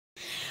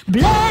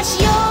Bless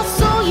your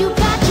soul, you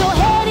got your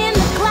head in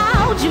the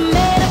clouds. You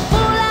made a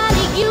fool out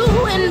of you,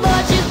 and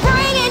but she's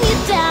bringing you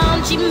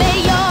down. She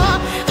made your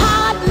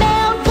heart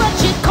melt, but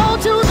you're cold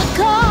to the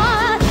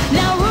core.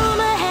 Now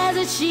rumor has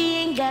it she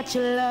ain't got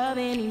your love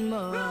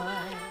anymore.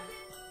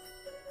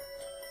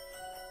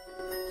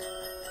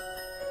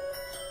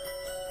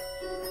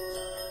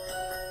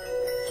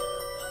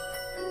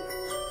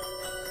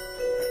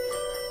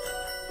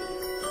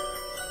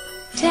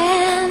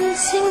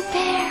 Dancing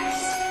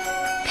bears,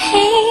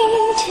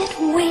 painted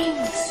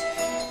wings,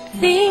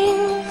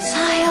 things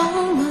I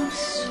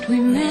almost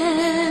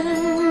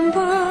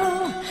remember,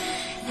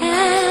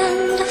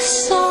 and a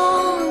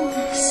song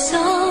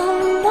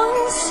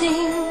someone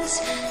sings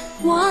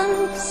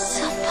once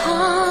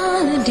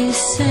upon a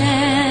December.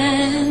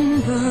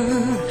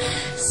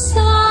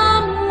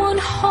 Someone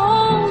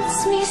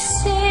holds me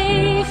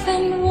safe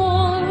and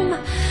warm,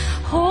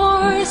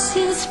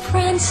 horses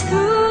prance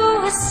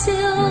through a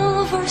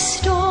silver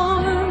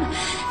storm,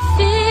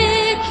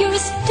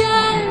 figures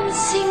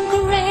dancing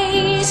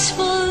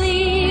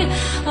gracefully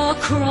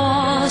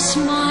across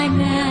my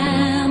memory.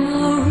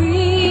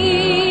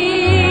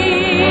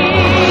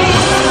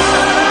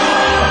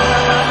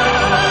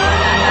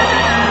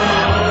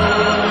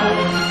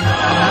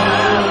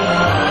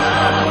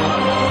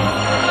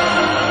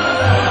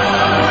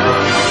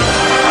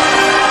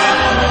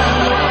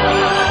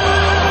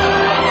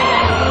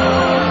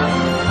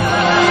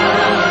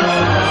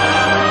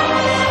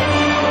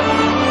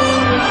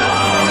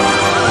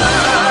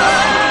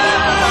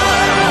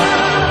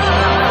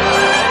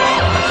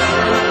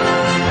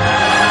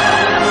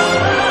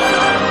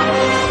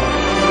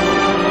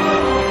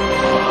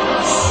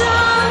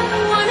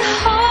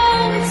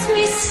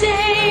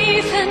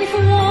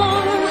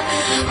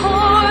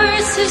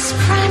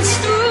 Prance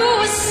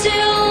through a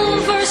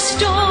silver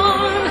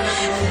storm,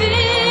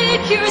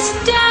 figures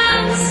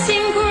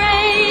dancing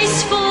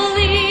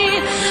gracefully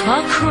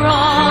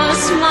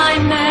across my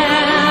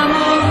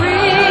memory.